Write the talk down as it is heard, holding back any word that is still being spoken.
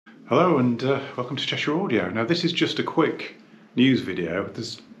Hello and welcome to Cheshire Audio. Now this is just a quick news video.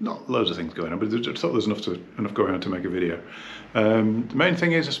 There's not loads of things going on, but I thought there's enough going on to make a video. The main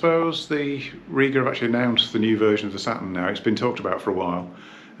thing is, I suppose, the Rega have actually announced the new version of the Saturn now. It's been talked about for a while,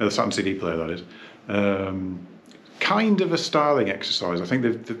 the Saturn CD player that is. Kind of a styling exercise. I think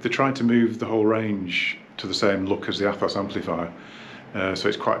they're trying to move the whole range to the same look as the Athos amplifier. So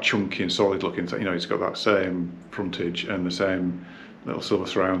it's quite chunky and solid looking. You know, it's got that same frontage and the same little silver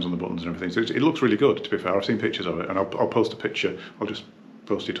surrounds on the buttons and everything. So it looks really good, to be fair. I've seen pictures of it, and I'll post a picture. I'll just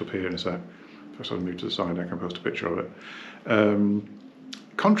post it up here in a sec. If I sort of move to the side, I can post a picture of it.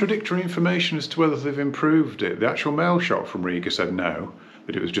 Contradictory information as to whether they've improved it. The actual mail shop from Rega said no,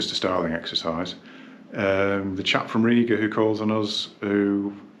 that it was just a styling exercise. The chap from Rega who calls on us,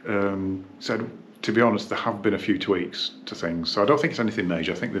 who said, to be honest, there have been a few tweaks to things. So I don't think it's anything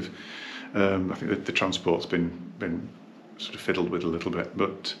major. I think the transport's been sort of fiddled with a little bit,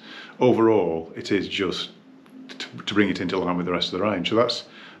 but overall it is just to bring it into line with the rest of the range. So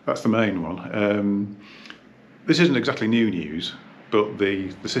that's the main one. This isn't exactly new news, but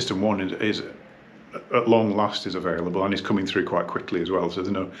the System 1 is at long last is available and is coming through quite quickly as well. So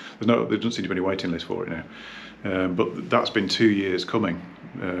there doesn't seem to be any waiting list for it now. But that's been 2 years coming.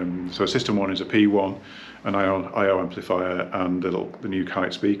 So System 1 is a P1, an IO amplifier, and the new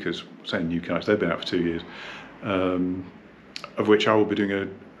Kite speakers. Saying new Kites, they've been out for 2 years. Of which I'll be doing a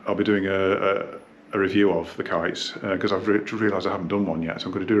review of the Kites, because I've realised I haven't done one yet. So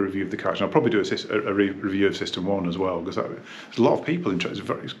I'm going to do a review of the Kites, and I'll probably do a review of System 1 as well, because there's a lot of people interested.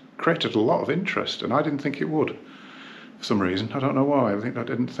 It's created a lot of interest, and I didn't think it would for some reason. I don't know why. I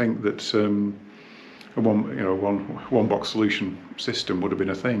didn't think that a one box solution system would have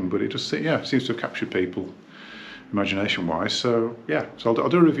been a thing, but it just seems to have captured people imagination wise. So yeah, so I'll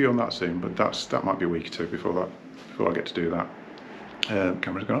do a review on that soon, but that might be a week or two before I get to do that.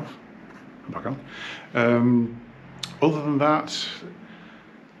 Camera's gone off. I'm back on. Other than that,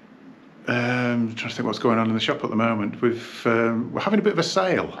 I'm trying to think what's going on in the shop at the moment. We're having a bit of a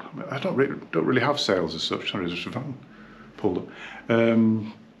sale. I don't really have sales as such. Sorry, there's a van pulled up.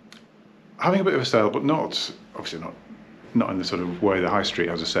 Having a bit of a sale, but obviously not in the sort of way the high street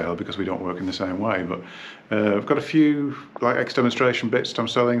has a sale, because we don't work in the same way. But I've got a few like ex-demonstration bits I'm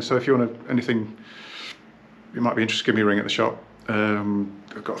selling. So if you want anything, you might be interested, give me a ring at the shop.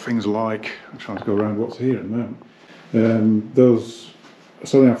 I've got things like, I'm trying to go around what's here at the moment. Those,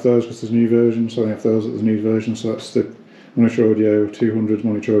 selling off those because there's a new version, selling off those that there's a new version. So that's the Monitor Audio 200,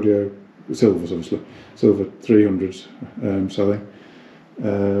 Monitor Audio Silvers, obviously, Silver 300s selling.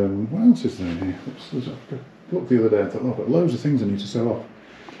 What else is there here? I looked the other day and thought, oh, I've got loads of things I need to sell off.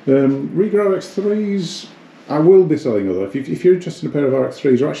 Rega RX3s, I will be selling other. If you're interested in a pair of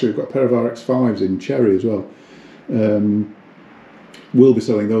RX3s, or actually we've got a pair of RX5s in cherry as well. We'll be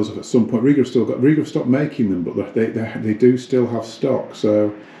selling those at some point. Rega have stopped making them, but they do still have stock.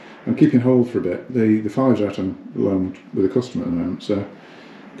 So I'm keeping hold for a bit. The 5s are out on loan with a customer at the moment, so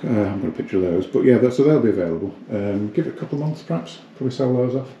I haven't got a picture of those. But yeah, so they'll be available. Give it a couple of months perhaps, probably sell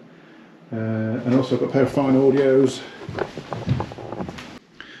those off. And also I've got a pair of fine audios.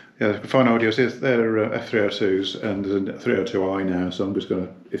 Yeah, fine audios. They're F302s, and there's a 302i now. So I'm just going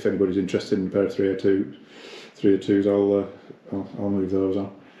to, if anybody's interested in a pair of 302s, I'll move those on.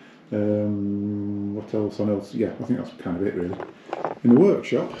 What else? Yeah, I think that's kind of it really. In the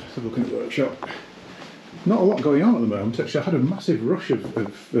workshop, so looking at the workshop, not a lot going on at the moment. Actually, I had a massive rush of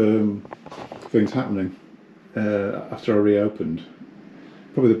things happening after I reopened.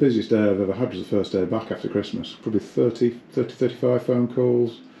 Probably the busiest day I've ever had was the first day back after Christmas. Probably 35 phone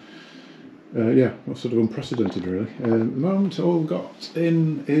calls. Yeah, that's sort of unprecedented really. At the moment all I've got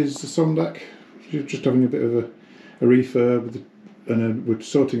in is the Sun deck. Just having a bit of a refurb, and we're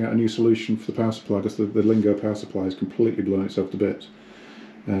sorting out a new solution for the power supply, because the Lingo power supply has completely blown itself to bits.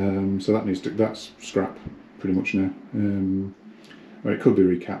 So that's scrap pretty much now. Well, it could be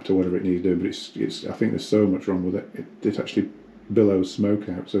recapped or whatever it needs to do, but I think there's so much wrong with it. It actually billows smoke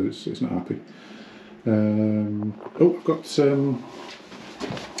out, so it's not happy. I've got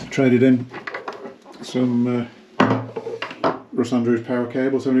traded in some Russ Andrews power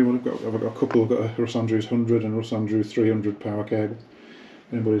cables. I've got a couple. I've got a Russ Andrews 100 and Russ Andrews 300 power cable.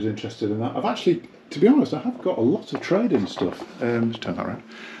 Anybody's interested in that? I've actually, to be honest, I have got a lot of trade-in stuff. Just turn that around.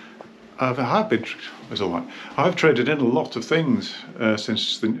 I've traded in a lot of things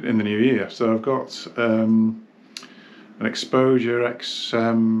since in the new year. So I've got an Exposure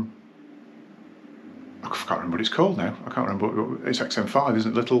XM. I can't remember what it's called now. I can't remember. It's XM5,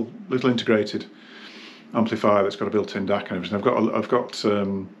 isn't it? Little integrated amplifier that's got a built-in DAC and everything. I've got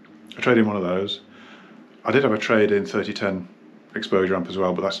a trade in one of those. I did have a trade in 3010 exposure amp as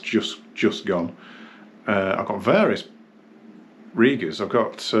well, but that's just gone. I've got various Regas. I've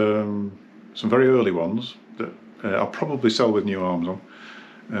got some very early ones that I'll probably sell with new arms on,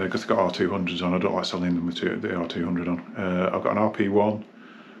 because they've got R200s on. I don't like selling them with the R200 on. I've got an RP1.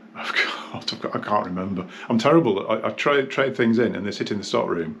 I can't remember. I'm terrible. I trade things in and they sit in the stock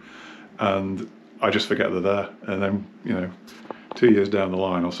room and I just forget they're there. And then, you know, 2 years down the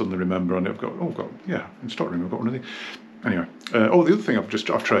line, I'll suddenly remember and I've got, yeah, in the stock room, I've got one of these. Anyway, the other thing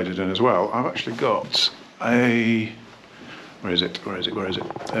I've traded in as well, I've actually got a, where is it?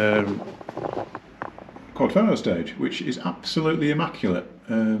 Quad stage, which is absolutely immaculate.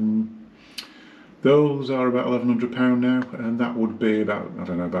 Those are about £1,100 now, and that would be about, I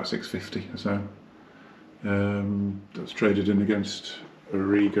don't know, about £650 or so. That's traded in against a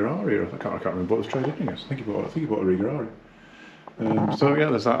Rega Aria. I can't remember what was traded in against. I think you bought a Rega Aria. So yeah,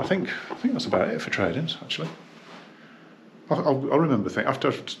 there's that. I think that's about it for trade-ins actually. I'll remember things after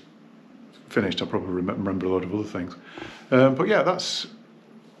I've finished. I'll probably remember a lot of other things. But yeah, that's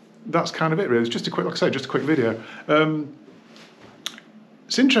kind of it really. It's just a quick, like I say, just a quick video.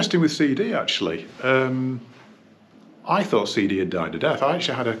 It's interesting with CD actually. I thought CD had died a death. I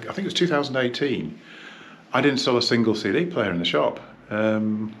actually had I think it was 2018. I didn't sell a single CD player in the shop. I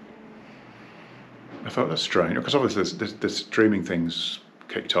thought that's strange because obviously the streaming things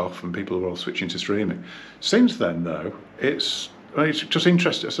kicked off and people are all switching to streaming. Since then though, it's just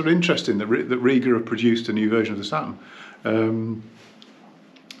interesting. Sort of interesting that Rega have produced a new version of the Saturn.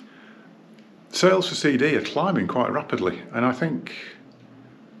 Sales for CD are climbing quite rapidly, and I think.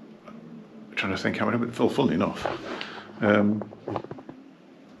 Trying to think how many, but funnily enough,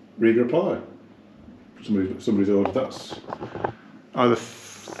 Rega Apollo. Somebody's ordered. That's either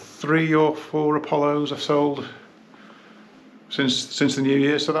 3 or 4 Apollos I've sold since the new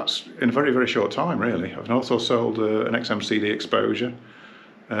year. So that's in a very short time, really. I've also sold an XM CD exposure.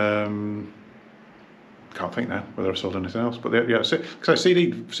 Can't think now whether I've sold anything else, but yeah. So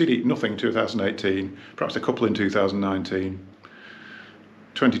CD nothing 2018, perhaps a couple in 2019.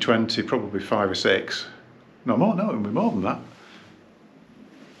 2020 probably 5 or 6. No, it'll be more than that.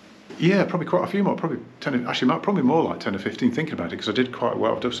 Yeah, probably quite a few more. Probably 10. Actually, probably more like 10 or 15. Thinking about it, because I did quite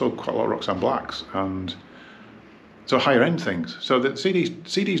well. I've sold quite a lot of Roxanne Blacks and so higher end things. So the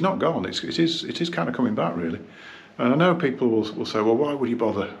CD's not gone. It is kind of coming back really. And I know people will say, well, why would you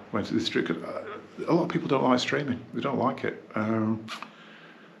bother going to the street? Because a lot of people don't like streaming. They don't like it,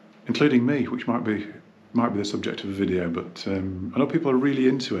 including me, which might be the subject of a video, but I know people are really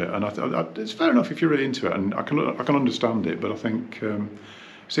into it, and it's fair enough if you're really into it, and I can understand it. But I think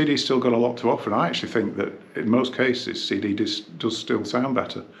CD's still got a lot to offer, and I actually think that in most cases CD does still sound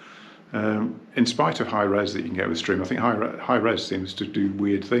better, in spite of high res that you can get with stream. I think high res seems to do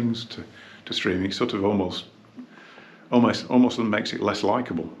weird things to streaming. It sort of almost makes it less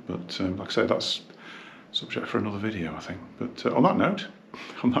likable. But like I say, that's subject for another video, I think. But on that note,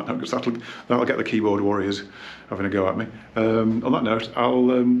 because that'll get the keyboard warriors having a go at me. On that note,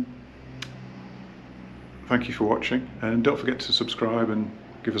 I'll thank you for watching, and don't forget to subscribe and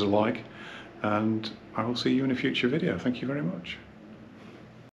give us a like, and I will see you in a future video. Thank you very much.